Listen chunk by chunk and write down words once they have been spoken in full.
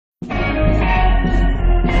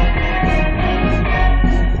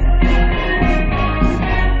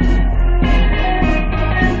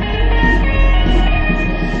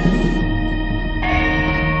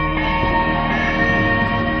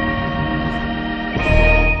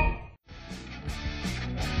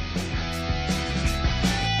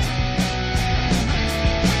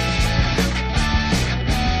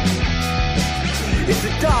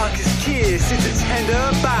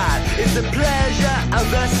to bite. It's the pleasure of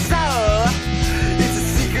the soul. It's a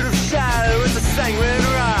secret of shadow. It's a sanguine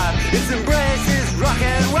ride. Its embrace is rock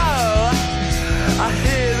and roll. I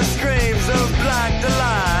hear the screams of black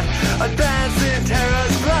delight. A dancing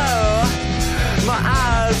terror's glow. My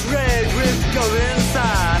eyes rage with gold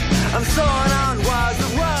inside. I'm soaring on wires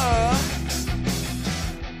of woe.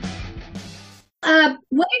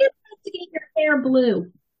 When did you have to get your hair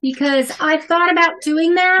blue? Because I thought about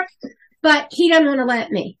doing that, but he doesn't want to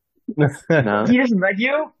let me. No. He doesn't let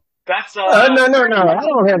you? That's No. I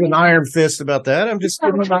don't have an iron fist about that. I'm just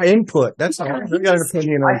giving my input. That's all. I got an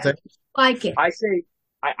opinion on things. Like it. I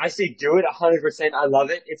say do it 100%. I love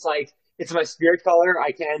it. It's like, it's my spirit color.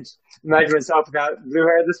 I can't imagine myself without blue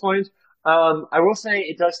hair at this point. I will say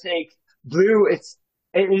it does take blue. It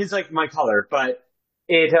is like my color, but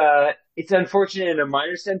it's unfortunate in a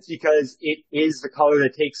minor sense because it is the color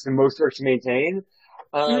that takes the most work to maintain.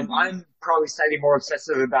 I'm probably slightly more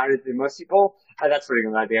obsessive about it than most people. That's pretty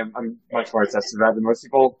good idea. I'm much more obsessive about it than most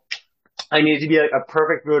people. I need it to be like a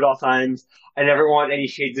perfect blue at all times. I never want any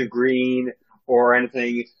shades of green or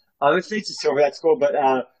anything. It's nice to silver, that's cool, but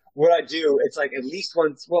what I do, it's like at least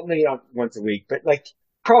once, well, maybe not once a week, but like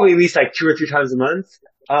probably at least like 2 or 3 times a month.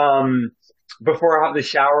 Before I have the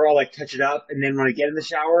shower, I'll like touch it up, and then when I get in the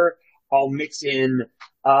shower, I'll mix in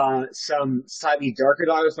some slightly darker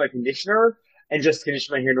dye with my conditioner and just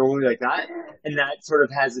condition my hair normally like that. And that sort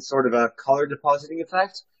of has a sort of a color depositing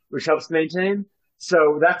effect, which helps maintain.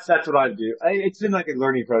 So that's what I do. It's been like a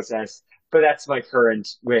learning process, but that's my current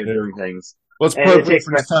way of doing things. Well, it's perfect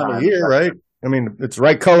for this time of year, right? I mean, it's the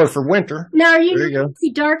right color for winter. Now, are you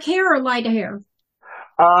dark hair or light hair?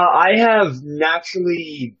 I have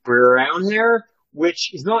naturally brown hair,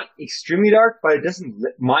 which is not extremely dark, but it doesn't.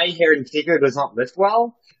 My hair in particular does not lift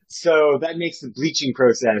well, so that makes the bleaching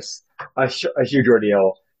process a huge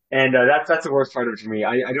ordeal. And that's the worst part of it for me.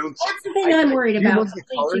 I don't. That's the thing I'm worried about. I do most of the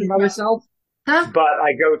coloring by myself, but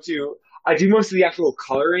I do most of the actual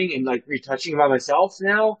coloring and like retouching by myself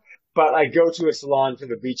now. But I go to a salon for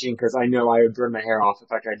the bleaching because I know I would burn my hair off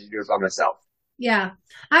if I tried to do it by myself. Yeah,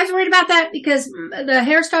 I was worried about that because the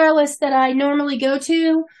hairstylist that I normally go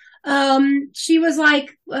to, she was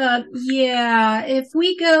like, yeah, if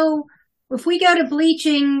we go to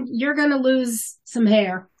bleaching, you're going to lose some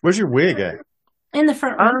hair. Where's your wig at? In the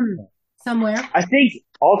front room, somewhere. I think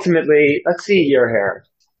ultimately, let's see your hair.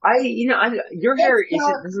 Your hair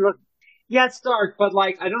doesn't look, yeah, it's dark, but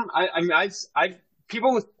like,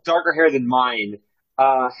 people with darker hair than mine,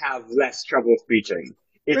 have less trouble with bleaching.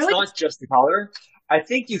 It's really? Not just the color. I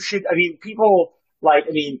think you should, people,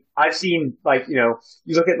 I've seen, you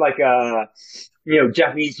look at,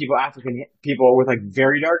 Japanese people, African people with,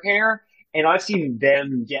 very dark hair, and I've seen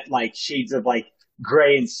them get, shades of,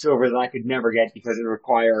 gray and silver that I could never get because it would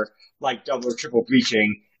require, double or triple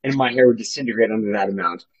bleaching, and my hair would disintegrate under that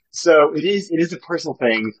amount. So it is a personal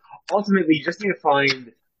thing. Ultimately, you just need to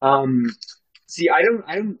find, I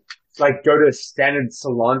don't, go to standard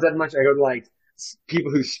salons that much. I go to,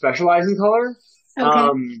 people who specialize in color. Okay.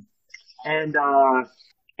 And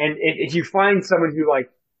if you find someone who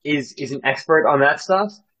is an expert on that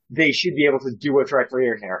stuff, they should be able to do what's right for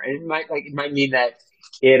your hair. And it might mean that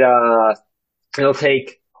it'll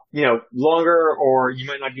take, longer, or you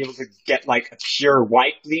might not be able to get a pure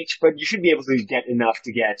white bleach, but you should be able to get enough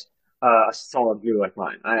to get a solid blue like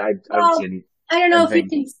mine. I don't see any. I don't know if you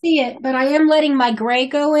can see it, but I am letting my gray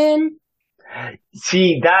go in.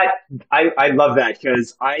 See that I love that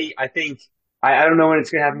because I think I don't know when it's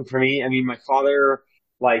gonna happen for me. My father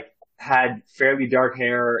had fairly dark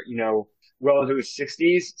hair, well into his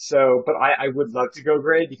 60s. So, but I would love to go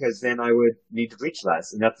gray because then I would need to bleach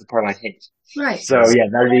less, and that's the part I hate. Right. So yeah,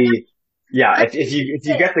 that'd be if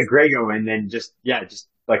you get the gray going, then just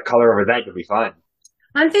color over that, you'll be fine.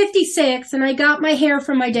 I'm 56 and I got my hair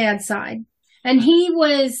from my dad's side, and he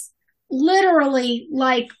was literally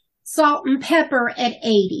salt and pepper at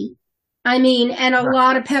 80. And a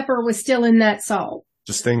lot of pepper was still in that salt.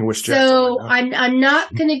 Distinguished. So I'm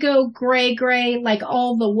not going to go gray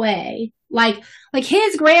all the way.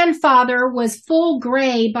 His grandfather was full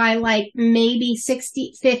gray by maybe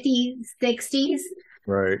 60, 50, 60s.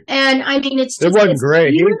 Right. And it's just, it wasn't gray.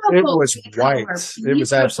 It was white. Color. It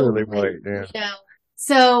was absolutely white. Yeah.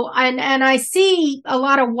 So, and I see a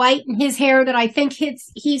lot of white in his hair that I think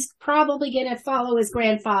he's probably going to follow his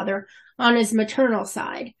grandfather on his maternal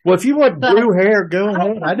side. Well, if you want blue hair, go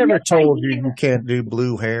ahead. I never told you can't do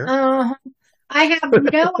blue hair. I have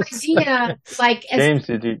no idea. James,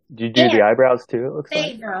 did you do the eyebrows too? It looks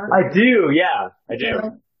like. I do. Yeah, I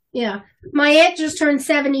do. Yeah, my aunt just turned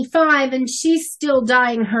 75, and she's still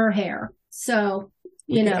dyeing her hair. So,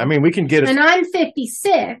 you know. I mean, we can get and I'm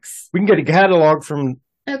 56. we can get a catalog from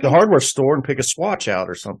Okay. the hardware store and pick a swatch out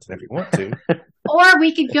or something if you want to. Or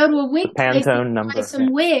we could go to a wig place Pantone and number. buy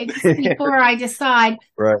some wigs before I decide.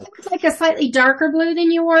 Right. It's like a slightly darker blue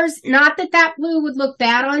than yours. Not that that blue would look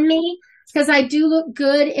bad on me, because I do look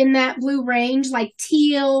good in that blue range, like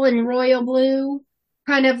teal and royal blue,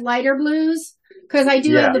 kind of lighter blues, because I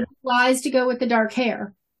do have the blue eyes to go with the dark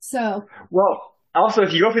hair. So, Well, also,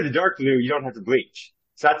 if you go for the dark blue, you don't have to bleach.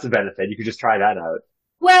 So that's a benefit. You could just try that out.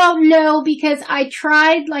 well, no, because I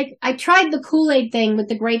tried the Kool-Aid thing with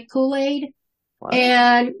the grape Kool-Aid. Wow.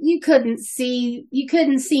 And you couldn't see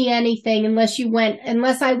anything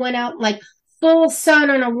unless I went out like full sun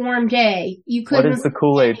on a warm day. You What couldn't. is the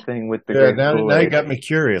Kool-Aid thing with the Yeah, grape now you Kool-Aid? got me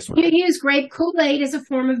curious. You use grape Kool-Aid as a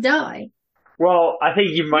form of dye. Well, I think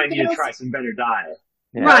you might need to try some better dye.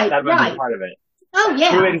 Yeah. Right, That might right. be part of it. Oh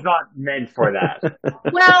yeah. Kool-Aid is not meant for that.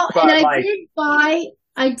 Well, But, and like-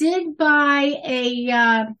 I did buy a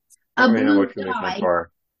I don't know blue what Kool-Aid's meant dye,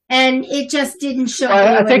 for. and it just didn't show.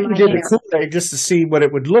 I blue think in you my did hair. the Kool-Aid just to see what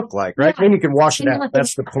it would look like, right? Yeah. Then you can wash it You out. know,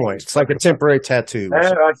 That's the point. It's like a temporary tattoo. or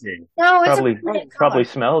something. I see. No, it's Probably a permanent probably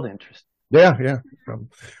color. smelled interesting. Yeah.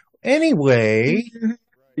 Anyway,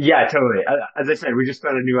 Yeah, totally. As I said, we just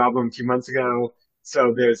got a new album 2 months ago,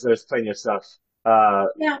 so there's plenty of stuff.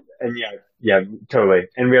 Yeah. And yeah, totally.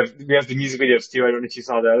 And we have the music videos too. I don't know if you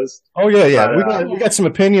saw those. oh yeah. But, We got some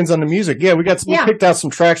opinions on the music. Yeah, we picked out some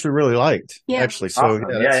tracks we really liked. Yeah. Actually, so Awesome.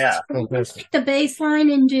 that's fantastic. The bass line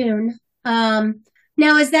in Dune.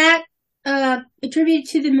 Now is that attributed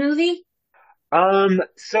to the movie?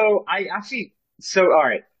 So all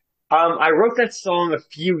right. I wrote that song a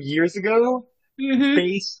few years ago Mm-hmm.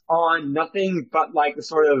 based on nothing but like the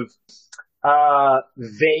sort of,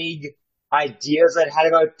 vague ideas I'd had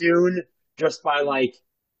about Dune just by like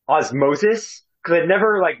osmosis. Cause I'd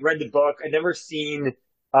never like read the book. I'd never seen,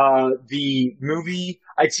 the movie.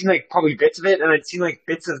 I'd seen like probably bits of it and I'd seen like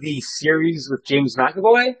bits of the series with James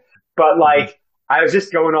McAvoy. But like, I was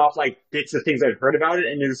just going off like bits of things I'd heard about it.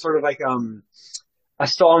 And it was sort of like, a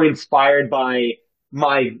song inspired by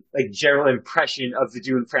my like general impression of the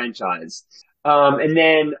Dune franchise. And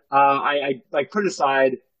then, I like put it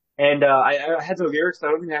aside and, I had the lyrics, but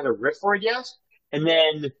I don't think I had a riff for it yet. And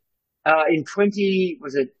then, in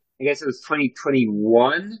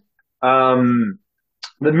 2021,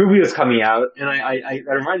 the movie was coming out and I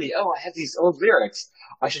reminded me, I have these old lyrics.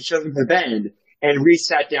 I should show them to the band, and we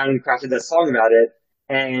sat down and crafted that song about it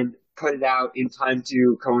and put it out in time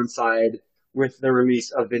to coincide with the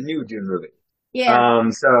release of the new Dune movie. Yeah.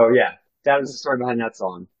 So yeah, that was the story behind that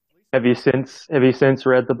song. Have you since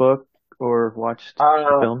read the book or watched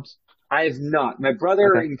the films? I have not. My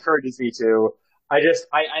brother Okay. encourages me to. I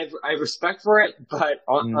have respect for it, but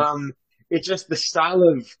it's just the style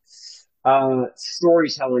of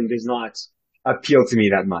storytelling does not appeal to me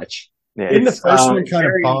that much. Yeah. Didn't the first one kind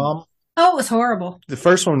very- of bomb? Oh, it was horrible. The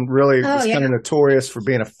first one really Oh, was yeah. kind of notorious for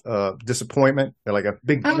being a disappointment, like a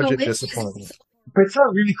big Oh, budget it's- disappointment. But it's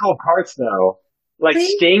got really cool parts though. Like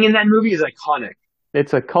See? staying in that movie is iconic.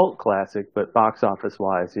 It's a cult classic, but box office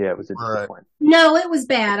wise, yeah, it was a Right. disappointment. No, it was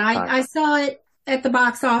bad. Fine. I saw it at the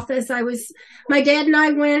box office. My dad and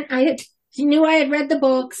I went. He knew I had read the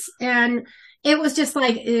books, and it was just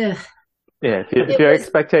like, ugh. Yeah, if It your was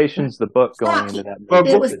expectations, the book going sloppy. into that Well,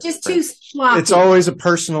 movie It was is just different. too sloppy. It's always a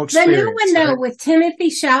personal The experience. new one, though, right? with Timothy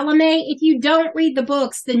Chalamet, if you don't read the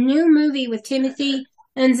books, the new movie with Timothy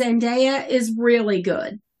and Zendaya is really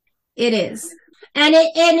good. It is. And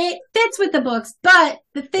it fits with the books. But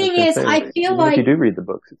the thing is, I feel Even like, if you do read the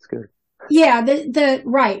books, it's good. yeah,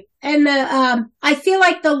 right. And I feel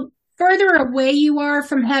like the further away you are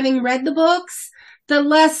from having read the books, the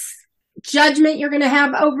less judgment you're going to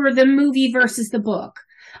have over the movie versus the book.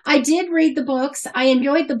 I did read the books. I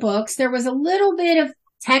enjoyed the books. There was a little bit of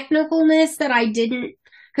technicalness that I didn't,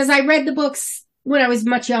 because I read the books when I was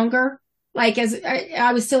much younger. Like as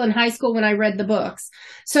I was still in high school when I read the books.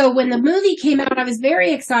 So when the movie came out, I was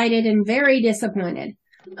very excited and very disappointed.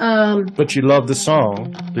 But you love the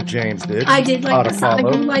song that James did. I did like the song. I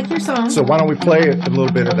Follow. do like your song. So why don't we play a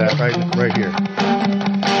little bit of that right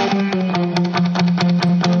here?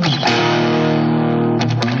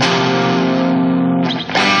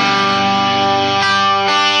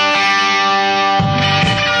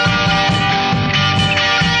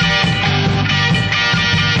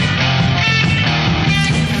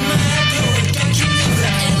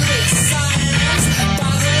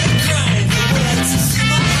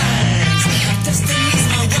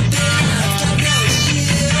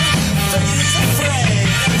 Afraid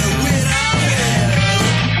of the wind I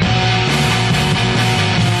live.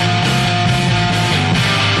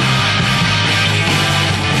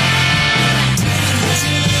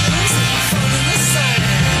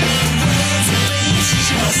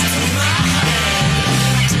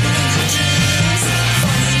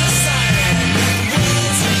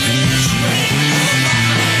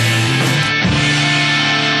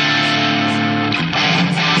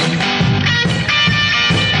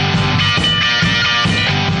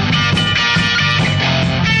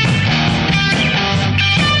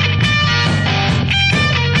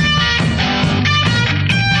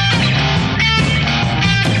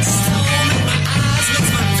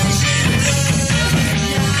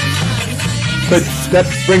 But that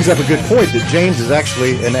brings up a good point that James is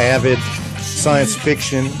actually an avid science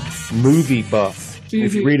fiction movie buff. Mm-hmm.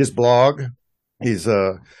 If you read his blog, he's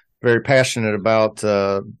very passionate about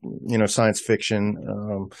science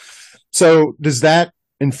fiction. So does that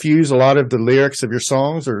infuse a lot of the lyrics of your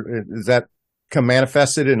songs, or is that come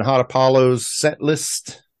manifested in Hot Apollo's set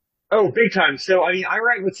list? Oh, big time. So, I mean, I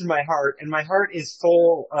write what's in my heart, and my heart is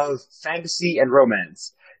full of fantasy and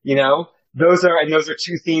romance. You know, those are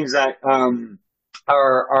two themes that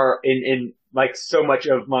are in like so much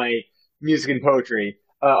of my music and poetry,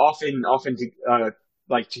 often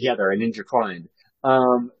like together and intertwined.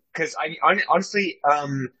 Because honestly,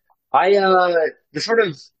 the sort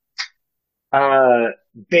of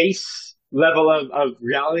base level of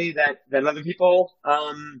reality that other people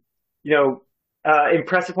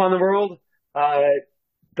impress upon the world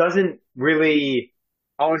doesn't really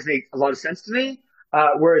always make a lot of sense to me.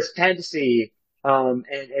 Whereas fantasy and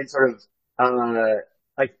sort of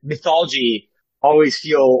like mythology always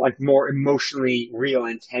feel like more emotionally real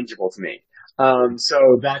and tangible to me.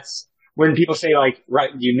 So that's when people say like, right,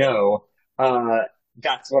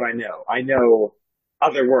 that's what I know. I know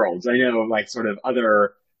other worlds. I know like sort of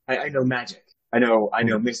other, I know magic. I know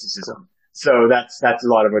mysticism. So that's a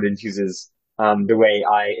lot of what infuses the way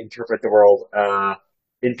I interpret the world,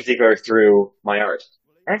 in particular through my art.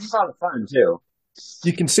 And it's just a lot of fun too.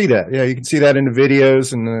 You can see that. Yeah, you can see that in the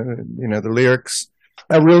videos and the lyrics.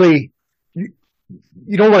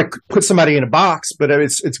 You don't want to put somebody in a box, but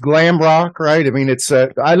it's glam rock, right? I mean,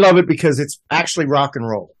 I love it because it's actually rock and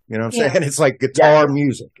roll. You know what I'm saying? It's like guitar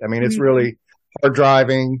music. I mean, it's really hard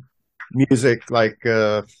driving music, like,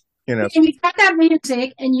 And you've got that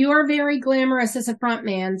music, and you're very glamorous as a front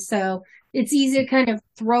man, so it's easy to kind of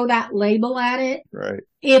throw that label at it. Right.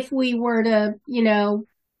 If we were to,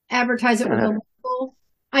 advertise it with a label.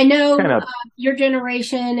 I know your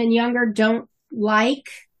generation and younger don't like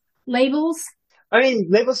labels. I mean,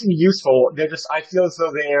 labels can be useful. They're just, I feel as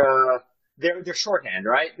though they're shorthand,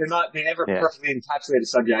 right? They never perfectly encapsulate a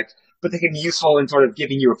subject, but they can be useful in sort of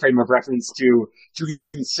giving you a frame of reference to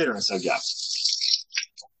consider a subject.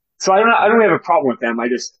 So I don't have a problem with them. I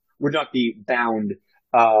just would not be bound,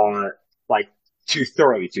 too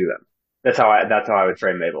thoroughly to them. That's how I would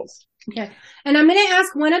frame labels. Okay. And I'm going to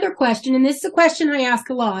ask one other question, and this is a question I ask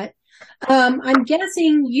a lot. I'm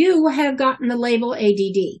guessing you have gotten the label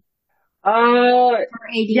ADD. Or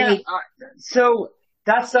ADHD. Yeah. So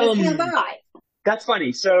that's that's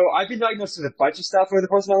funny. So I've been diagnosed with a bunch of stuff over the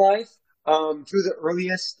course of my life. Two of the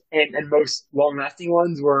earliest and most long-lasting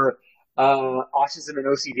ones were autism and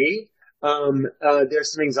OCD.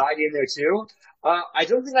 There's some anxiety in there too. I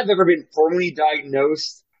don't think I've ever been formally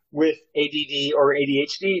diagnosed with ADD or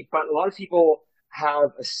ADHD, but a lot of people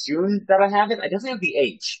have assumed that I have it. I definitely have the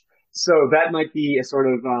H, so that might be a sort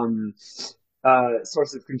of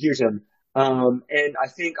source of confusion. And I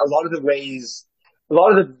think a lot of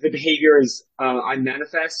the behaviors I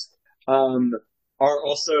manifest are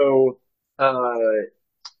also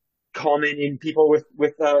common in people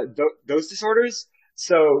with those disorders.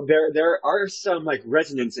 So there are some like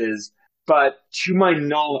resonances, but to my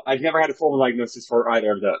knowledge, I've never had a formal diagnosis for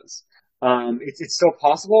either of those. It's still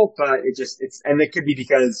possible, but and it could be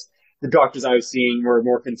because the doctors I was seeing were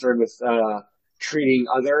more concerned with treating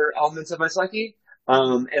other elements of my psyche.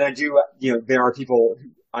 And I do, there are people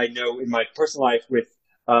I know in my personal life with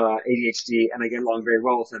ADHD, and I get along very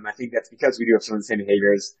well with them. I think that's because we do have some of the same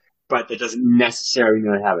behaviors, but that doesn't necessarily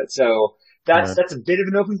mean I have it. So that's a bit of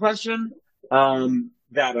an open question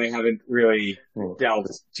that I haven't really delved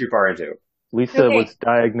too far into. Lisa was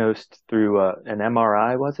diagnosed through an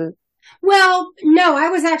MRI, was it? Well, no, I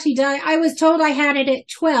was actually I was told I had it at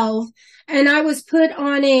 12, and I was put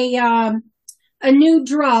on a new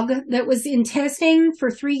drug that was in testing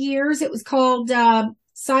for 3 years. It was called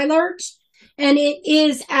Cylert, and it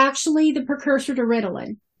is actually the precursor to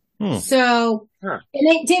Ritalin. So, and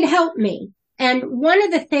it did help me. And one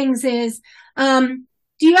of the things is,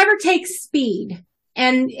 do you ever take speed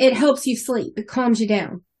and it helps you sleep? It calms you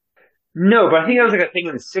down. No, but I think that was like a thing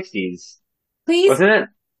in the 60s. Please? Wasn't it?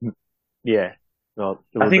 Yeah. Well,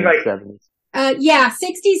 I think like 70s.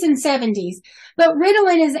 60s and 70s. But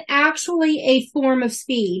Ritalin is actually a form of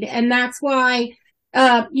speed. And that's why,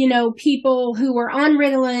 people who are on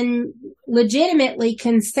Ritalin legitimately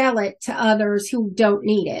can sell it to others who don't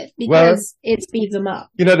need it because it speeds them up.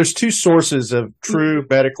 There's two sources of true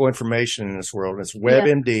medical information in this world. It's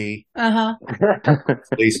WebMD.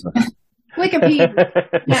 Lisa.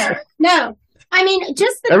 Wikipedia. No. I mean,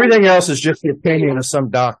 just everything else is just the opinion of some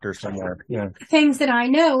doctor somewhere. Yeah. Things that I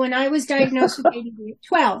know. When I was diagnosed with ADD at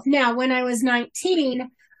 12. Now, when I was 19,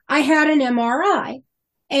 I had an MRI,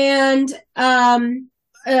 And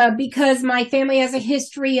because my family has a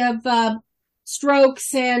history of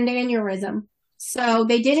strokes and aneurysm. So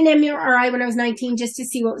they did an MRI when I was 19 just to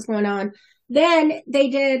see what was going on. Then they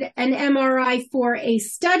did an MRI for a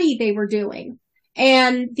study they were doing.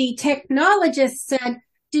 And the technologist said,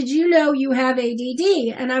 "Did you know you have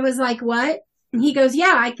ADD?" And I was like, "What?" And he goes,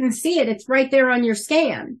 "Yeah, I can see it. It's right there on your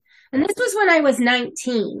scan." And this was when I was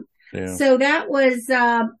 19. Yeah. So that was,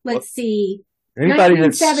 let's see,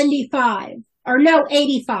 1975. Or no,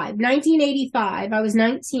 85. 1985. I was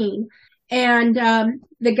 19. And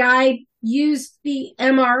the guy used the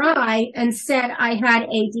MRI and said I had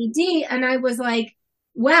ADD. And I was like,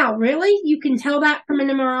 wow, really? You can tell that from an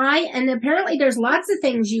MRI? And apparently there's lots of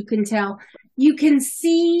things you can tell. You can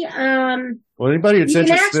see, well, anybody that's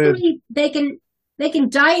interested, they can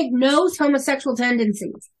diagnose homosexual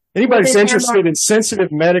tendencies. Anybody that's interested in sensitive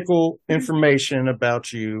medical information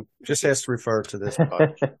about you just has to refer to this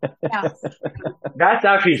podcast. Yeah. That's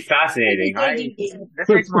actually fascinating. This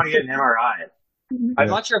makes me want to get an MRI. I'm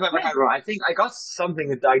not sure if I've ever had one. I think I got something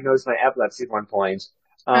that diagnosed my epilepsy at one point.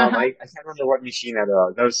 I can't remember what machine that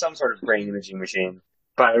was. There was some sort of brain imaging machine,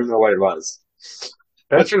 but I don't know what it was.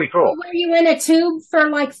 That's really cool. Were you in a tube for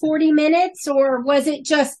like 40 minutes, or was it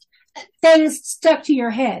just things stuck to your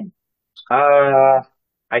head?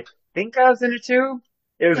 I think I was in a tube.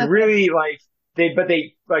 It was really like they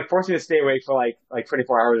forced me to stay awake for like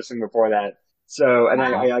 24 hours or something before that. So, and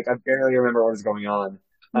I barely remember what was going on.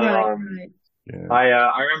 Right. Yeah.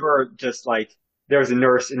 I remember just like there was a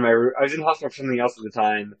nurse in my room. I was in the hospital for something else at the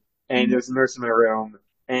time, and there was a nurse in my room,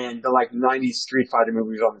 and the like 90s Street Fighter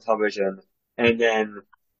movie was on the television, and then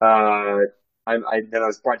I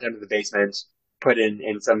was brought down to the basement, put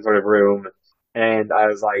in some sort of room, and I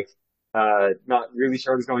was like not really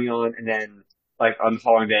sure what was going on, and then like on the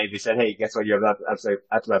following day they said, "Hey, guess what? You have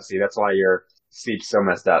epilepsy. That's why your speech's so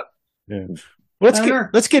messed up." Yeah.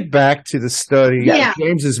 Let's get back to the study of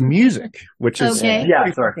James's music, which is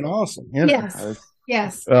fucking awesome. You know?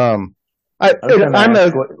 Yes.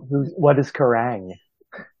 What is Kerrang?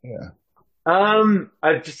 Yeah.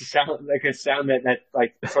 Just a sound that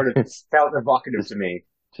like sort of felt evocative to me.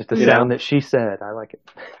 Just a sound that she said. I like it.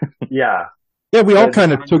 Yeah. Yeah, we all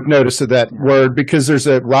kind of took notice of that word because there's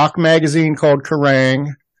a rock magazine called Kerrang.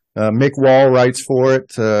 Mick Wall writes for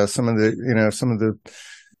it. Some of the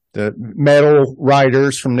metal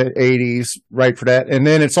writers from the 80s write for that. And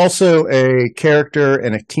then it's also a character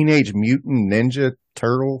in a Teenage Mutant Ninja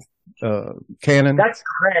Turtle canon. That's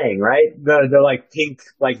Krang, right? The like pink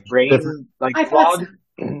like brain like frog.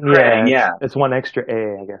 Krang, yeah. It's one extra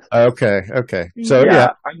A, I guess. Okay. So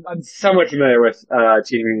I'm somewhat familiar with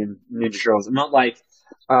Teenage Mutant Ninja Turtles. I'm not like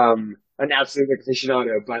an absolute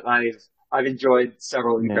aficionado, but I've enjoyed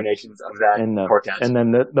several incarnations of that quartet. And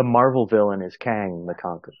then the Marvel villain is Kang the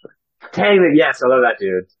Conqueror. Kang, yes, I love that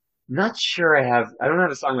dude. Not sure I don't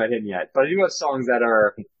have a song about him yet, but I do have songs that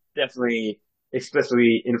are definitely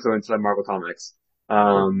explicitly influenced by Marvel Comics.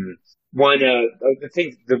 I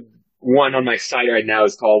think the one on my site right now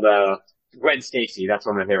is called Gwen Stacy. That's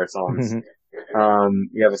one of my favorite songs.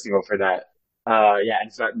 We have a single for that. And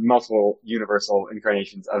it's got multiple universal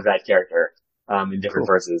incarnations of that character in different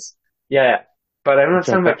verses. Yeah, but I don't know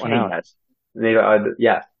something about Kang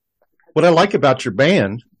yet. What I like about your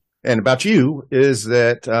band and about you is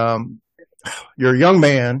that you're a young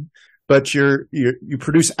man, but you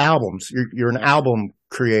produce albums. You're an album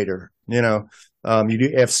creator. You know,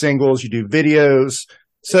 you have singles, you do videos.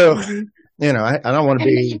 So, I don't want to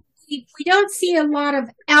be. We don't see a lot of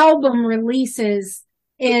album releases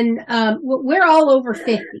we're all over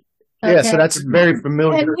 50. Okay? Yeah, so that's very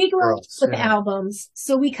familiar. And we grew up with albums,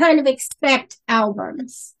 so we kind of expect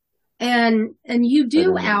albums. And you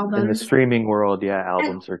do albums. In the streaming world,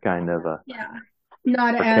 albums are kind of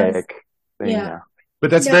not archaic as thing now.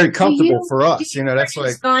 But that's very comfortable for us. That's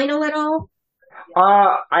like vinyl at all.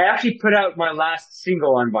 I actually put out my last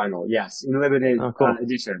single on vinyl. Yes, in limited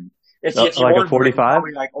edition. If you like a 45?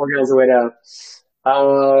 Probably like organize a way to.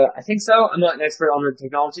 I think so. I'm not an expert on the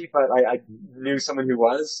technology, but I knew someone who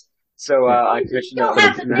was. So I commissioned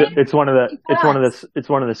that. It's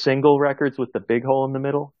one of the single records with the big hole in the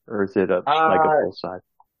middle, or is it like a full size?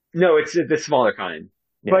 No, it's the smaller kind.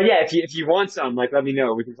 Yeah. But if you want some, like let me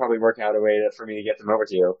know. We can probably work out a way for me to get them over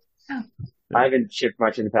to you. Oh. I haven't shipped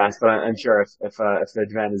much in the past, but I'm sure if the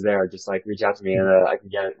demand is there, just like reach out to me and I can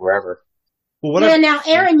get it wherever. Well, now,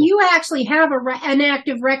 Aaron, you actually have an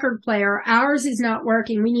active record player. Ours is not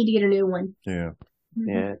working. We need to get a new one. Yeah.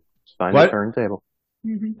 Yeah. Find a turntable.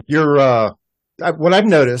 Your what I've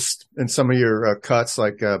noticed in some of your cuts,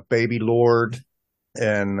 like Baby Lord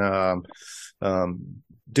and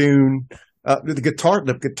Dune,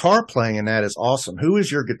 The guitar playing in that is awesome. Who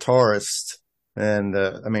is your guitarist? And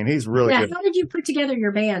I mean, he's really good. How did you put together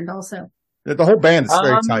your band? Also, the whole band is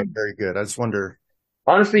very tight, very good. I just wonder.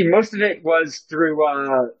 Honestly, most of it was through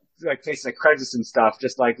like places like Craigslist and stuff,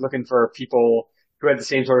 just like looking for people who had the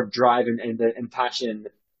same sort of drive and passion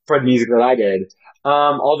for the music that I did.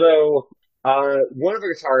 Although one of the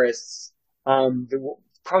guitarists,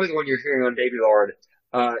 probably the one you're hearing on Baby Lord,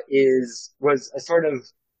 was a sort of,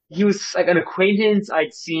 he was like an acquaintance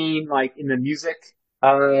I'd seen like in the music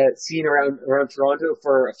scene around Toronto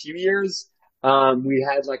for a few years. We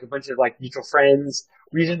had like a bunch of like mutual friends.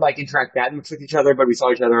 We didn't like interact that much with each other, but we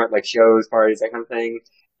saw each other at like shows, parties, that kind of thing.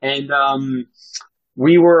 And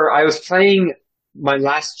I was playing my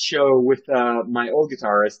last show with my old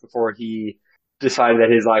guitarist before he decided that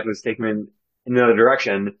his life was taking him in another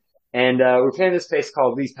direction. And we were playing this place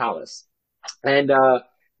called Lee's Palace. And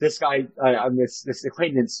this guy, this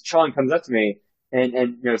acquaintance, Sean, comes up to me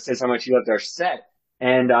and says how much he loved our set.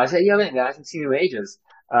 And I said, yeah, man, I haven't seen you in ages.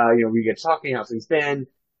 We get talking, how things been.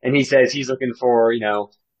 And he says he's looking for,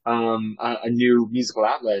 a new musical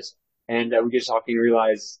outlet. And we get talking and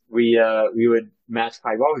realize we would match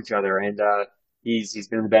quite well with each other. And he's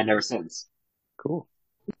been in the band ever since. Cool.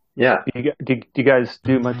 Yeah. Do you guys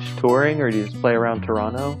do much touring, or do you just play around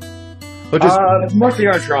Toronto? Mostly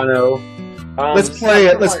around Toronto. Let's play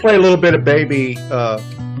a little bit of Baby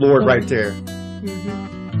Lord right there. Mm-hmm.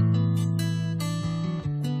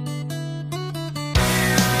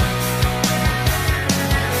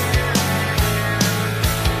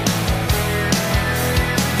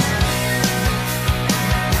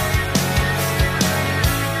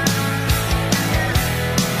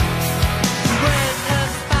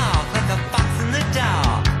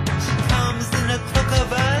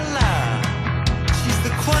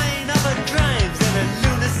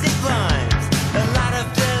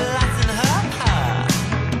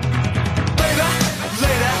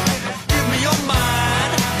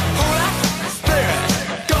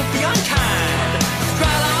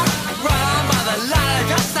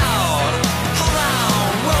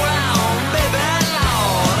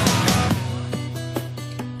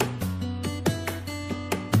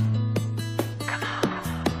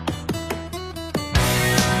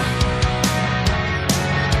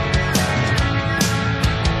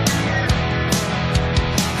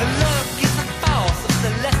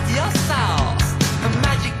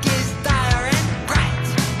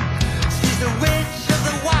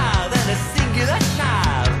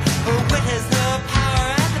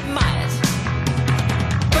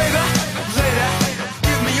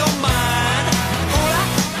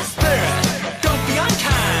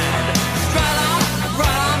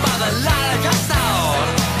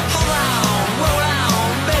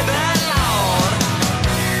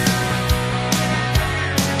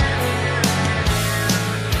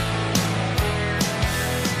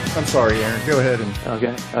 I'm sorry, Aaron. Go ahead and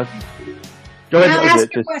okay. Go ahead.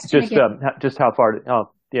 Ask your question again. Just how far?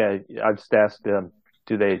 I've just asked.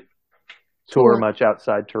 Do they tour much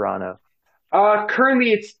outside Toronto?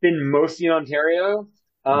 Currently, it's been mostly in Ontario.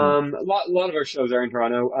 A lot of our shows are in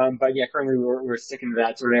Toronto. But yeah, currently we're sticking to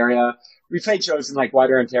that sort of area. We played shows in like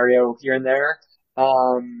wider Ontario here and there.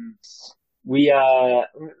 I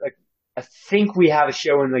think we have a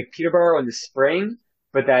show in like Peterborough in the spring,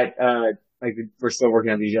 but that we're still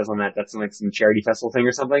working on the details on that. That's like some charity festival thing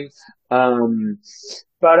or something. But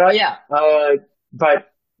right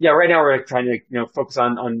now we're trying to focus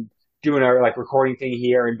on doing our like recording thing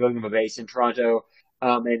here and building up a base in Toronto,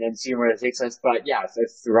 and seeing where it takes us. But yeah,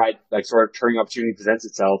 if the right like sort of touring opportunity presents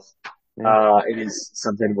itself, it is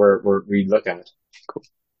something we look at. Cool.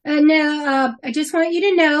 Now, I just want you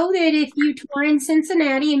to know that if you tour in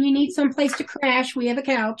Cincinnati and you need some place to crash, we have a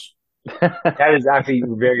couch. That is actually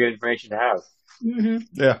very good information to have. Mm-hmm.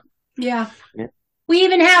 Yeah. We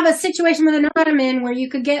even have a situation with an ottoman where you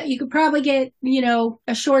could probably get,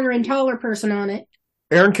 a shorter and taller person on it.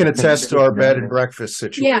 Aaron can attest to our bed and breakfast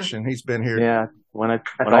situation. Yeah. He's been here. Yeah. When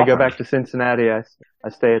I go back to Cincinnati, I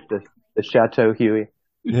stay at the Chateau Huey.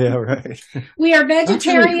 Yeah, right. We are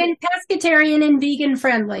vegetarian, pescatarian, and vegan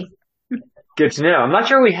friendly. Good to know. I'm not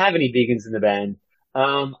sure we have any vegans in the band.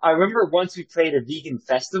 I remember once we played a vegan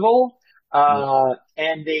festival,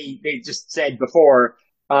 and they just said before,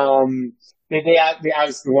 they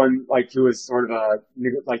asked the one like who was sort of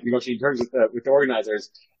negotiating terms with the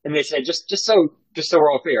organizers, and they said just so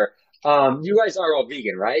we're all clear, you guys are all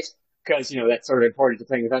vegan, right? Because that's sort of important to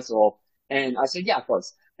playing the festival. And I said, yeah, of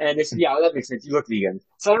course. And they said, yeah, well, that makes sense. You look vegan.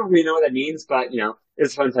 So I don't really know what that means, but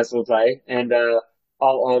it's a fun festival to play, and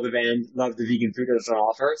all the band loved the vegan food that was on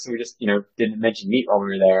offer, so we just didn't mention meat while we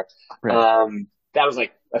were there. Right. That was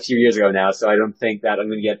like a few years ago now, so I don't think that I'm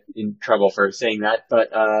going to get in trouble for saying that. But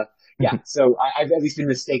yeah, so I've at least been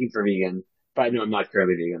mistaken for vegan, but no, I'm not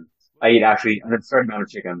currently vegan. I eat actually an absurd amount of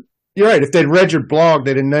chicken. You're right. If they'd read your blog,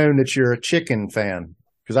 they'd have known that you're a chicken fan.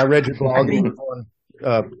 Because I read your blog,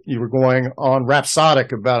 you were going on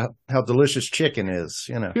rhapsodic about how delicious chicken is.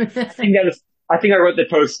 You know, I think I wrote the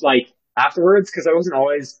post like afterwards because I wasn't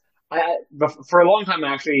always. For a long time,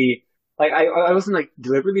 actually, like I wasn't like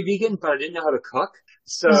deliberately vegan, but I didn't know how to cook.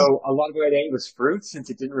 So a lot of what I ate was fruit since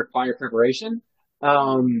it didn't require preparation.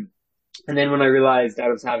 And then when I realized I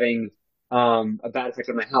was having a bad effect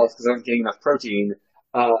on my health because I wasn't getting enough protein,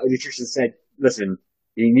 a nutritionist said, "Listen,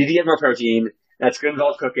 you need to get more protein. That's going to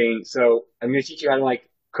involve cooking. So I'm going to teach you how to like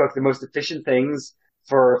cook the most efficient things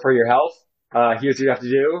for your health. Here's what you have to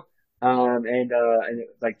do." And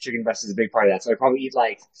like chicken breast is a big part of that. So I probably eat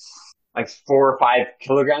like 4 or 5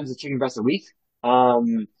 kilograms of chicken breast a week.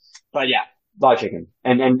 But yeah, a lot of chicken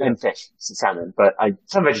and fish, salmon. But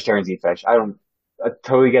some vegetarians eat fish. I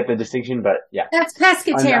totally get the distinction, but yeah. That's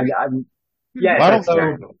pescatarian. Yeah,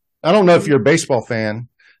 I don't know if you're a baseball fan,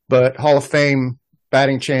 but Hall of Fame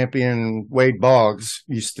batting champion Wade Boggs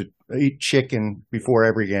used to eat chicken before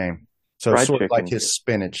every game. So it's sort of like his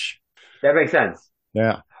spinach. That makes sense.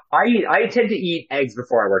 Yeah. I tend to eat eggs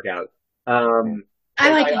before I work out. I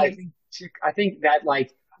like eggs. I think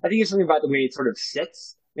it's something about the way it sort of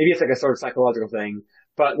sits. Maybe it's like a sort of psychological thing,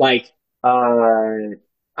 but like, I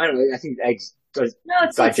don't know. I think eggs digest better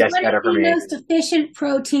for me. It's one of the most efficient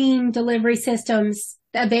protein delivery systems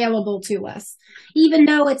available to us. Even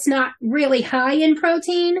though it's not really high in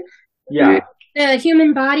protein, the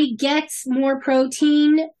human body gets more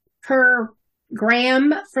protein per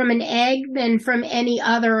gram from an egg than from any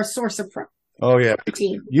other source of protein. Oh, yeah.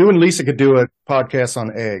 You and Lisa could do a podcast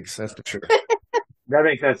on eggs, that's for sure. That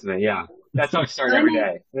makes sense to me, yeah. That's how I start every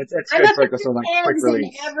day. It's good for like a quick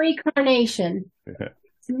release. In every carnation.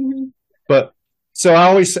 But, so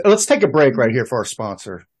let's take a break right here for our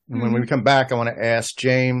sponsor. And when we come back, I want to ask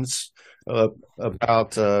James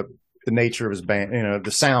about the nature of his band,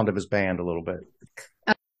 the sound of his band a little bit.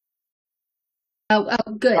 Oh,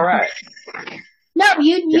 good. All right. No,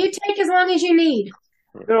 you take as long as you need.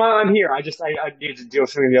 No, I'm here. I need to deal with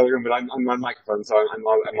something in the other room, but I'm on microphone, so I'm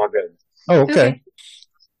all good. Oh, okay.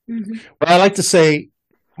 Mm-hmm. Well, I like to say,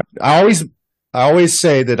 I always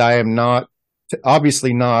say that I am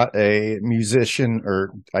obviously not a musician,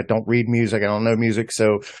 or I don't read music. I don't know music.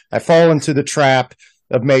 So I fall into the trap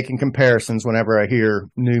of making comparisons whenever I hear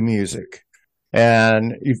new music.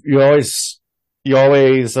 And you always,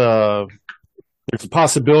 there's a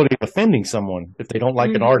possibility of offending someone if they don't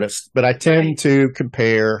like an artist, but I tend to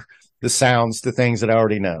compare the sounds to things that I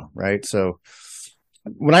already know. Right. So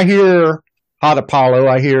when I hear Hot Apollo,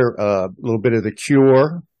 I hear a little bit of The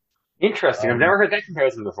Cure. Interesting. I've never heard that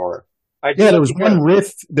comparison before. There was one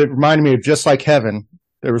riff that reminded me of Just Like Heaven.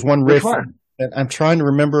 There was one riff, and I'm trying to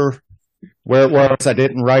remember where it was. I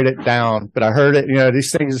didn't write it down, but I heard it.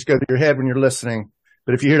 These things just go through your head when you're listening.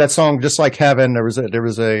 But if you hear that song Just Like Heaven, there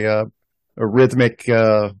was a rhythmic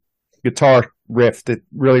guitar riff that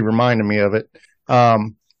really reminded me of it.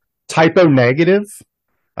 Typo Negative.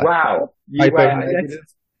 Wow. Typo Negative.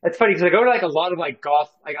 That's funny because I go to like a lot of like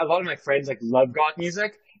goth, like a lot of my friends like love goth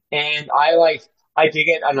music, and I dig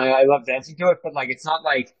it and I love dancing to it, but like it's not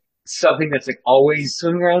like something that's like always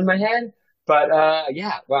swimming around in my head. But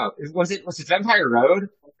yeah, wow. Was it Vampire Road?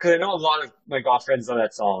 Because I know a lot of my goth friends know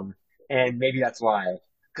that song, and maybe that's why.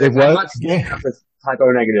 It was. I'm not speaking up with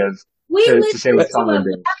Typo Negative. We listened to a lot of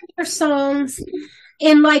your songs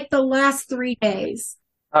in like the last 3 days.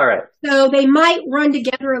 All right. So they might run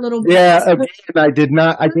together a little bit. Yeah, again, I did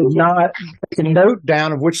not take a note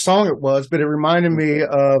down of which song it was, but it reminded me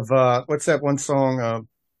of what's that one song,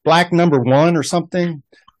 Black Number One or something.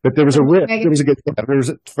 But there was a riff. There was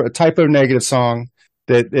a Typo Negative song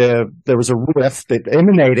that there was a riff that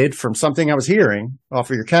emanated from something I was hearing off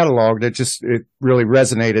of your catalog that it really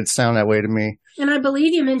resonated, sound that way to me. And I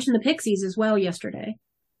believe you mentioned the Pixies as well yesterday.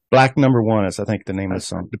 Black Number One is, I think, the name of the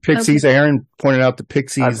song. The Pixies, okay. Aaron pointed out the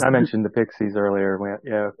Pixies. I mentioned the Pixies earlier.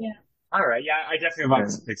 Yeah. All right. Yeah, I definitely like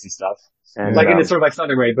some Pixie stuff. And, like in this sort of like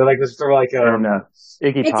Southern way, but like this sort of like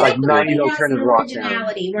Iggy Pop, like 90s alternative rock.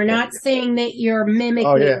 Originality. We're not saying that you're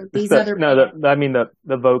mimicking these other. No,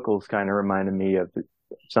 the vocals kind of reminded me of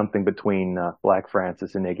something between Black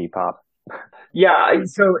Francis and Iggy Pop. Yeah.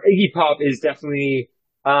 So Iggy Pop is definitely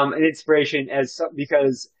an inspiration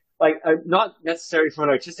because. Like, not necessarily from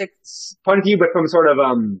an artistic point of view, but from sort of,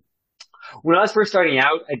 when I was first starting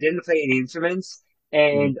out, I didn't play any instruments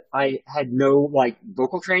and I had no, like,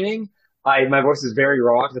 vocal training. My voice is very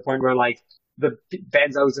raw to the point where, like, the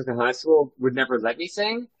bands I was with in high school would never let me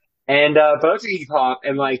sing. And, but I was Iggy Pop,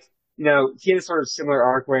 and like, you know, he had a sort of similar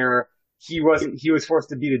arc where he was forced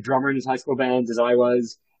to be the drummer in his high school band as I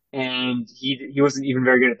was, and he wasn't even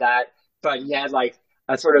very good at that, but he had like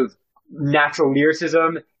a sort of natural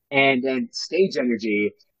lyricism and stage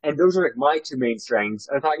energy, and those are like my two main strengths.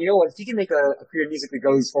 And I thought, you know what, if he can make a career in music that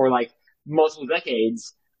goes for like multiple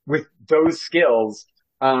decades with those skills,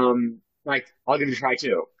 like I'll give it a try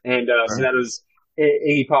too. And so that was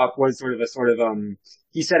Iggy Pop was sort of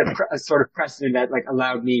he set a sort of precedent that like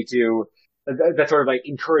allowed me to that sort of like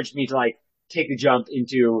encouraged me to like take the jump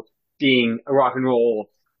into being a rock and roll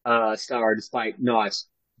star despite not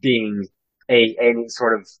being any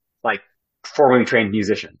sort of like formally trained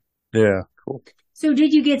musician. Yeah, cool. So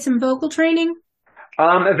did you get some vocal training?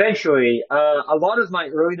 Eventually, a lot of my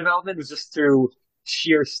early development was just through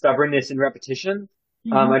sheer stubbornness and repetition.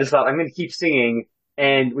 I just thought I'm going to keep singing,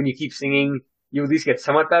 and when you keep singing, you at least get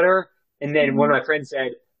somewhat better. And then one of my friends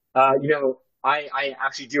said, you know, I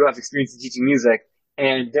actually do have experience in teaching music,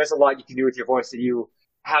 and there's a lot you can do with your voice that you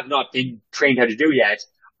have not been trained how to do yet.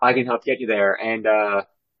 I can help get you there. And,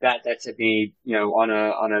 that set me, you know, on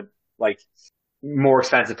a, like, more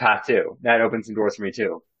expansive path too. That opened some doors for me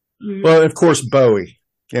too. Well, of course, Bowie,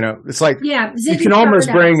 you know, it's like, yeah, you can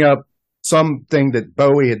almost bring up something that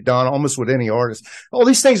Bowie had done almost with any artist. All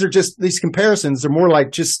these things are just, these comparisons are more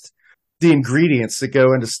like just the ingredients that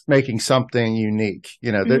go into making something unique.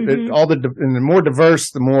 You know, and the more diverse,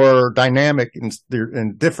 the more dynamic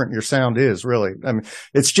and different your sound is, really. I mean,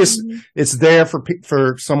 it's just, it's there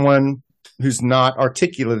for someone who's not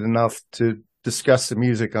articulate enough to discuss the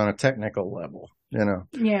music on a technical level, you know?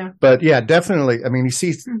 Yeah. But yeah, definitely. I mean,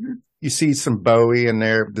 you see some Bowie in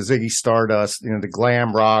there, the Ziggy Stardust, you know, the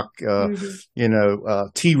glam rock, you know,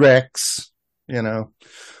 T-Rex, you know,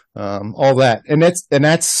 all that. And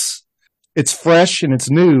it's fresh and it's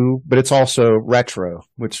new, but it's also retro,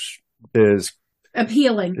 which is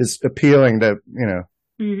appealing to, you know,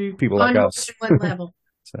 people like us. On one level.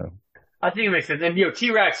 So I think it makes sense. And, you know,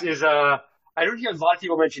 T-Rex is, I don't hear a lot of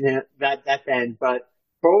people mention that band, but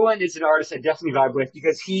Bolan is an artist I definitely vibe with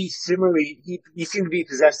because he seemed to be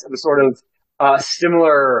possessed of a sort of,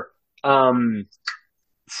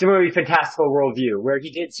 similarly fantastical worldview where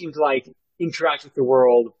he did seem to like interact with the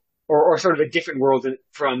world or sort of a different world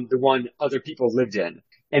from the one other people lived in.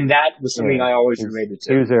 And that was something I always related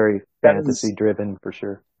to. He was very fantasy driven for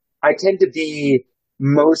sure. I tend to be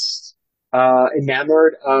most,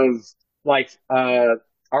 enamored of like,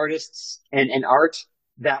 artists and art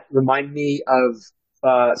that remind me of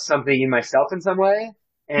something in myself in some way,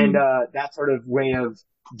 and that sort of way of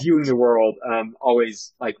viewing the world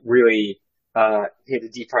always like really hit a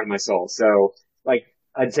deep part of my soul. So like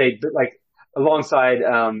I'd say like alongside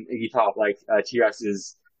Iggy Pop, like T-Rex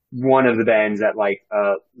is one of the bands that like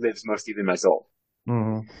lives most deep in my soul.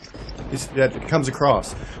 That comes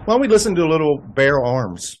across. Why don't we listen to a little Bare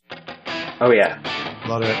Arms? Oh yeah. A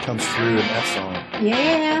lot of that comes through in that song.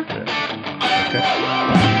 Yeah. Okay.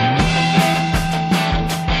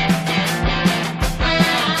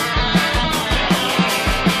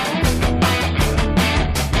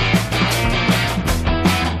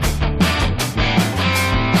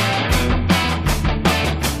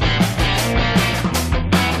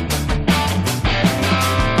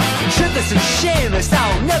 Truth is shameless,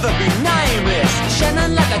 I'll never be nameless,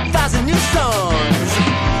 shining like 1,000 new suns.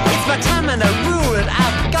 It's my time and I rule it,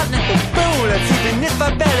 I've got nothing bullets, even if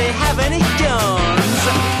I barely have any guns.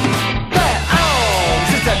 Bare arms,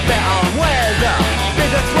 it's a bare arm weather, but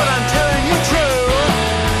that's what I'm telling you true.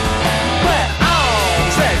 Bare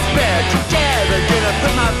arms, let's bear together, gonna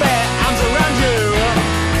put my bare arms around you.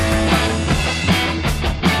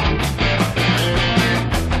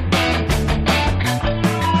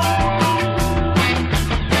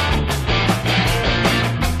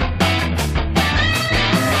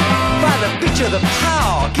 The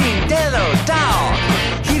power, King Delo Dog.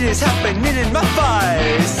 It is happening in my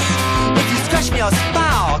face. If you scratch me, I'll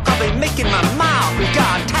spark. I'll be making my mark. We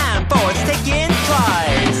got time for it's taking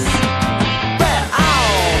place. Bare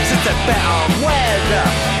arms, it's a bare arm weather,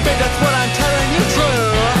 but that's what I'm telling you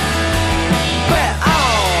true. Bare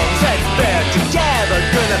arms, let's bear together.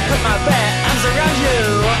 Gonna put my bare arms around you.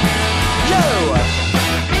 You.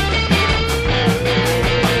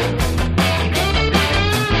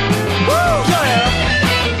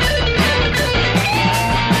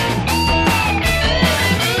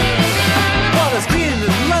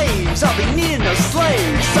 I'll be needing no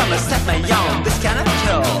slaves. I'ma set my own this kind of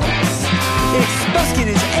kills. Exposed skin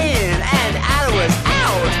is in and out is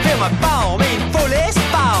out. Feel my bone in fullest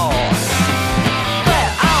force.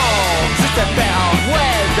 Bare arms, it's a bare arm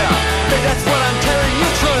weather, but that's what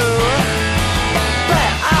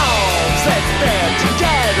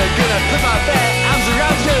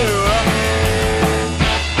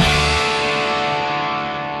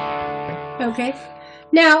Okay.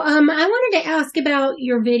 Now, I wanted to ask about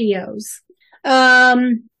your videos.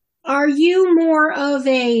 Are you more of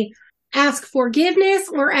a ask forgiveness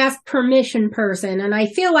or ask permission person? And I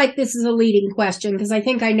feel like this is a leading question because I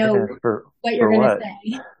think I know what you're going to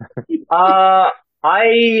say.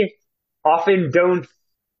 I often don't,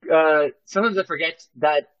 sometimes I forget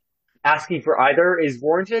that asking for either is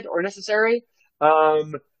warranted or necessary.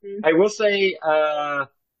 I will say,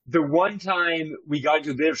 the one time we got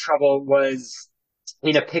into a bit of trouble was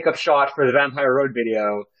in a pickup shot for the Vampire Road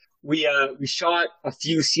video. We shot a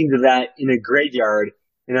few scenes of that in a graveyard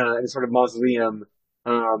in a sort of mausoleum,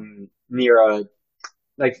 near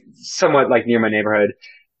somewhat like near my neighborhood.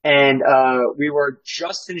 And, we were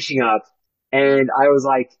just finishing up and I was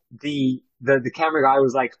like, the camera guy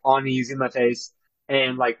was like on knees in my face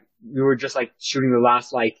and like, we were just like shooting the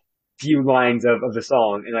last like few lines of the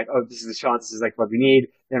song and like, oh, this is the shot. This is like what we need.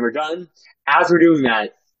 Then we're done. As we're doing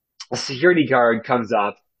that, a security guard comes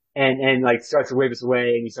up and like starts to wave us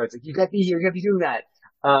away and he starts like, you gotta be here. You gotta be doing that.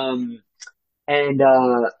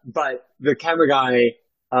 But the camera guy,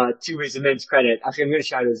 to his immense credit, actually, I'm going to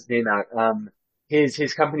shout his name out.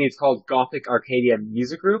 His company is called Gothic Arcadia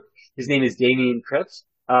Music Group. His name is Damien Cripps.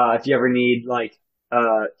 If you ever need like,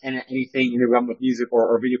 anything in the realm of music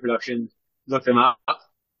or video production, look them up.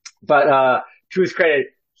 But, to his credit,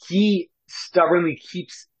 he stubbornly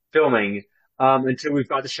keeps filming, until we've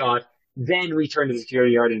got the shot. Then we turn to the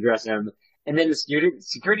security guard and address him. And then the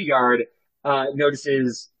security guard,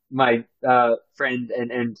 notices my, friend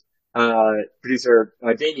and producer,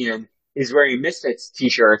 Damien is wearing a Misfits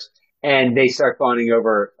t-shirt and they start bonding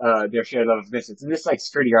over, their shared love of Misfits. And this like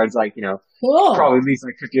security guard's like, Cool. probably at least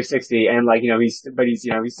like 50 or 60. And like, he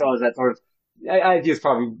still has that sort of, he was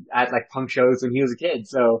probably at like punk shows when he was a kid.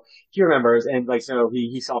 So he remembers and like, so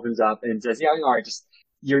he softens up and says, yeah, all right, just,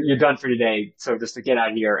 you're done for today. So just to get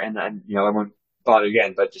out of here and then, I won't bother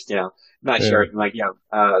again, but just, nice shirt and like,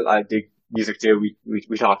 I dig music too.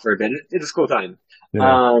 We talked for a bit. It was a cool time.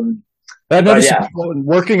 Yeah. I noticed people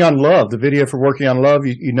working on Love, the video for Working on Love,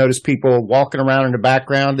 you notice people walking around in the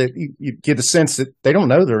background that you get a sense that they don't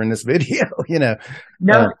know they're in this video,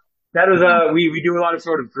 No, that was, we do a lot of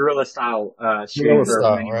sort of guerrilla style, shooting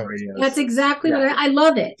for many videos. That's exactly what I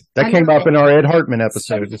love it. That came up in our Ed Hartman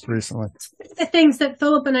episode just recently. The things that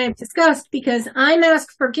Philip and I have discussed because I'm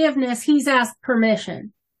asked forgiveness, he's asked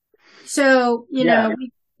permission. So, we've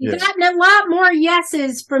gotten a lot more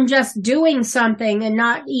yeses from just doing something and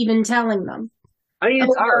not even telling them. I mean,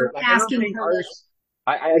 it's art. Like,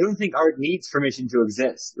 I don't think art needs permission to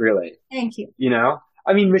exist, really. Thank you.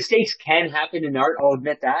 I mean, mistakes can happen in art. I'll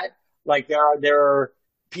admit that. Like, there are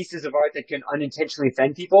pieces of art that can unintentionally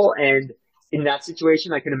offend people. And in that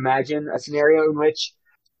situation, I can imagine a scenario in which,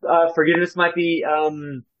 forgiveness might be,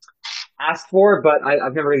 asked for, but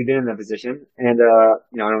I've never really been in that position. And,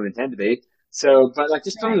 I don't intend to be. So, but like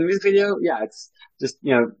just filming a music video, it's just,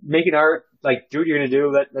 making art, like do what you're going to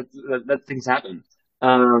do, let things happen.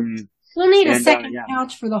 We'll need a second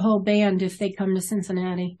couch for the whole band if they come to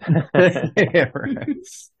Cincinnati. Yeah, right.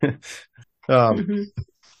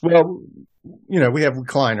 Well, we have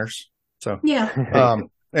recliners, so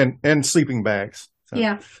and sleeping bags. So.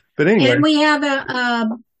 Yeah, but anyway, and we have a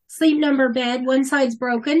sleep number bed. One side's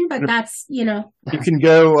broken, but that's you can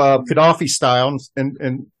go Gaddafi style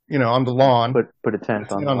and on the lawn. Put a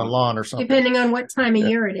tent on the lawn or something, depending on what time of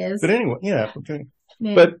year it is. But anyway, okay.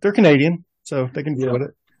 Yeah. But they're Canadian, so they can deal with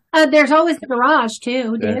it. There's always the garage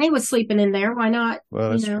too. Danny was sleeping in there. Why not?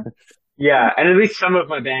 Well, Yeah, and at least some of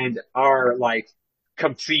my band are like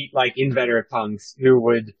complete like inveterate punks who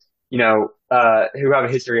would, who have a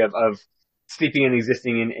history of sleeping and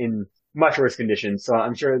existing in much worse conditions. So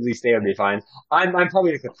I'm sure at least they would be fine. I'm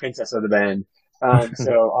probably like the princess of the band.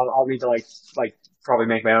 So I'll need to like probably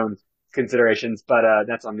make my own considerations, but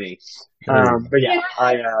that's on me. But yeah,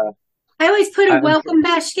 I always put a welcome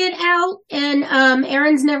basket out, and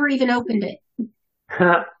Aaron's never even opened it.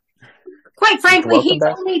 Quite frankly,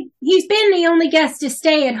 he's been the only guest to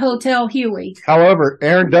stay at Hotel Huey. However,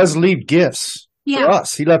 Aaron does leave gifts for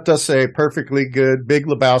us. He left us a perfectly good Big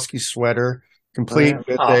Lebowski sweater, complete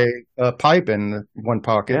with a pipe in one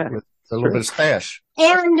pocket with a little bit of stash,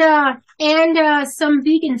 and some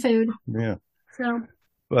vegan food. Yeah. So,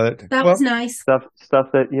 but that was nice stuff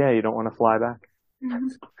that you don't want to fly back. Mm-hmm.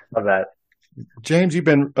 Love that. James, you've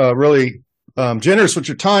been really generous with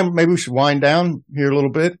your time. Maybe we should wind down here a little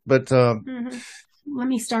bit, but let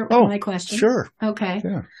me start with my question. Sure. Okay.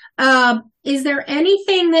 Yeah. Is there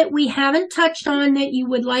anything that we haven't touched on that you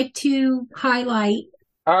would like to highlight?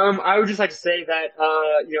 I would just like to say that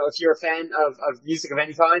if you're a fan of music of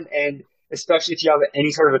any kind, and especially if you have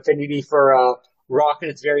any sort of affinity for rock in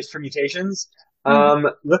its various permutations,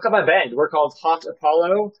 look up my band. We're called Hot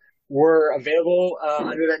Apollo. We're available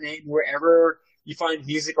under that name wherever you find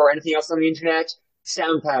music or anything else on the internet.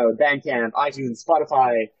 SoundCloud, Bandcamp, iTunes,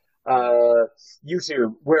 Spotify,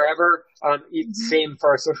 YouTube, wherever. Same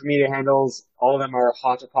for our social media handles. All of them are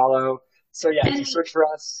Hot Apollo. So yeah, if you search for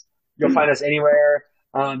us, you'll find us anywhere.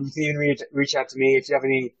 You can even reach out to me if you have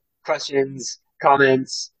any questions,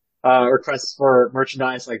 comments, requests for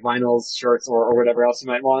merchandise like vinyls, shirts, or whatever else you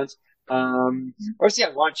might want. Or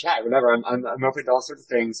just want to chat, whatever. I'm open to all sorts of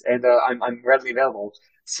things, and I'm readily available.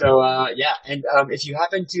 So yeah, and if you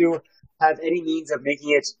happen to have any means of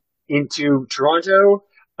making it into Toronto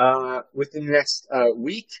within the next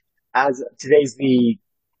week, as today's the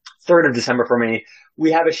 3rd of December for me,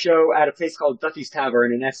 we have a show at a place called Duffy's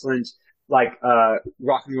Tavern, an excellent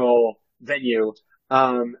rock and roll venue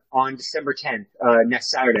on December 10th,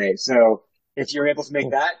 next Saturday. So if you're able to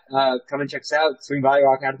make that, come and check us out. Swing by,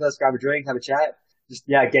 rock out with us, grab a drink, have a chat. Just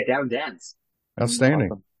get down and dance.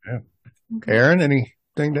 Outstanding. Awesome. Yeah. Aaron,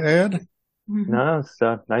 anything to add? No, it's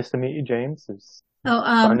nice to meet you, James. It's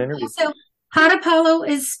fun interview. Also, Hot Apollo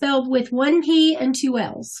is spelled with 1 P and 2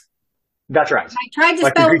 L's. That's right. I tried to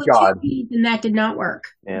spell it with 2 P's and that did not work.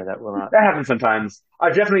 Yeah, that will not. That happens sometimes.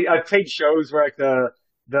 I've played shows where the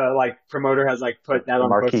promoter has put that on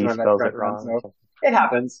marquee spells it wrong. So it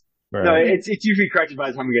happens. Right. No, it's usually corrected by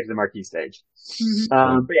the time we get to the marquee stage.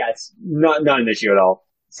 But yeah, it's not an issue at all.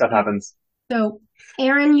 Stuff happens. So,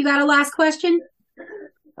 Aaron, you got a last question?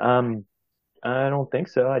 I don't think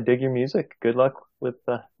so. I dig your music. Good luck with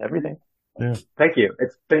everything. Yeah. Thank you.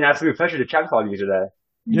 It's been an absolute pleasure to chat with all of you today.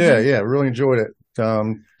 Yeah, really enjoyed it.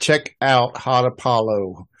 Check out Hot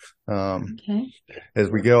Apollo. Okay. As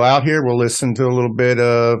we go out here, we'll listen to a little bit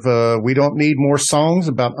of We Don't Need More Songs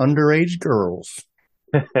About Underage Girls.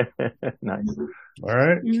 Nice. All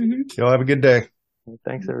right. Y'all have a good day.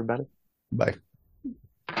 Thanks, everybody. Bye.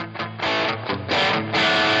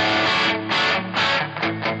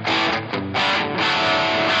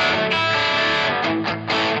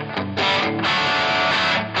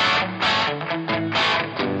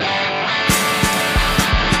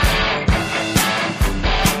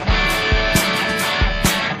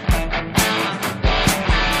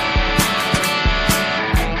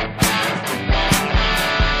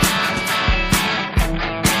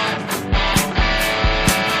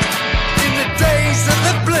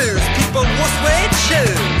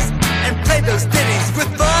 Those ditties with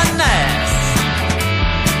finesse.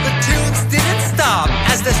 The tunes didn't stop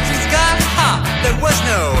as the streets got hot. There was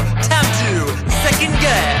no time to second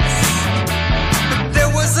guess. But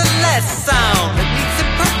there was a less sound that needs a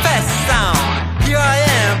professed sound. Here I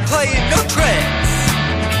am playing no tricks.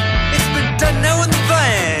 It's been done now in the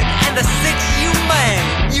van, and I say to you,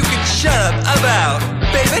 man, you can shut up about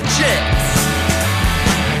baby chicks.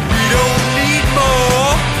 We don't need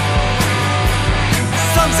more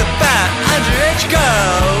songs about underage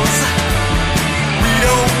girls. We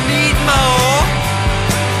don't need more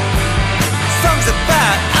songs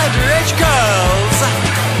about underage girls.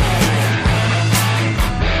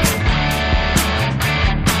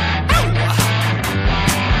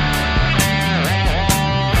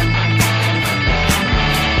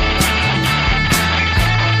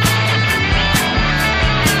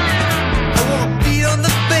 I wanna beat on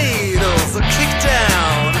the Beatles or kick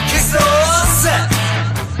down, kiss or set.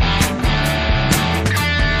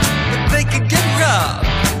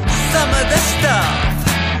 Some of the stuff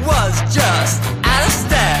was just out of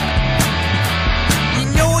step. You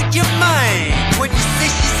know what you mean when you say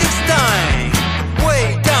she's 16.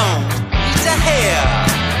 We don't need to hear.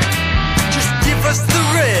 Just give us the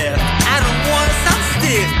riff. I don't want to sound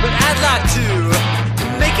stiff, but I'd like to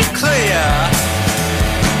make it clear.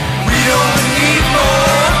 We don't need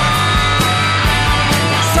more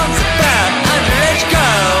songs about underage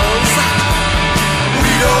girls.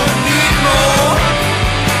 We don't need more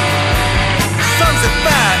songs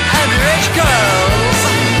about underage girls.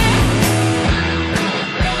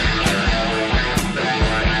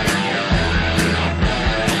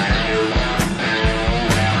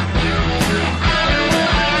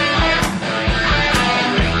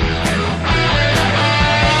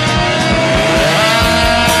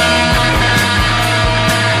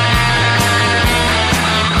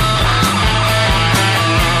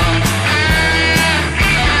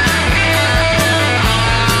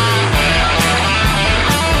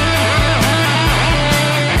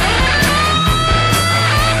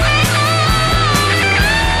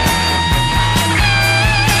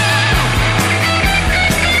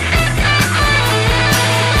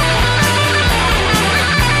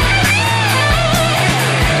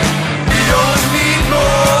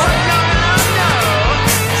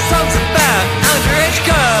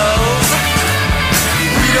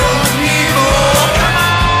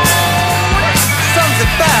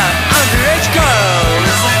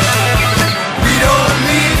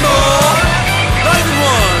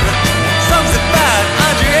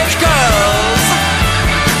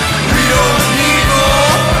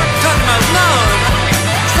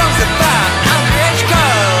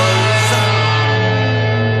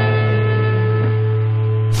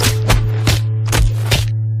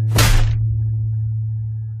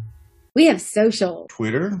 have social.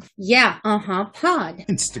 Twitter. Yeah, pod.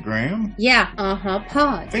 Instagram. Yeah,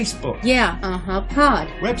 pod. Facebook. Yeah, pod.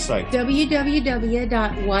 Website.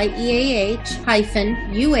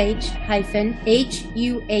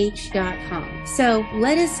 www.yeah-uh-huh.com. So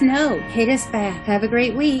let us know. Hit us back. Have a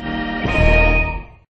great week.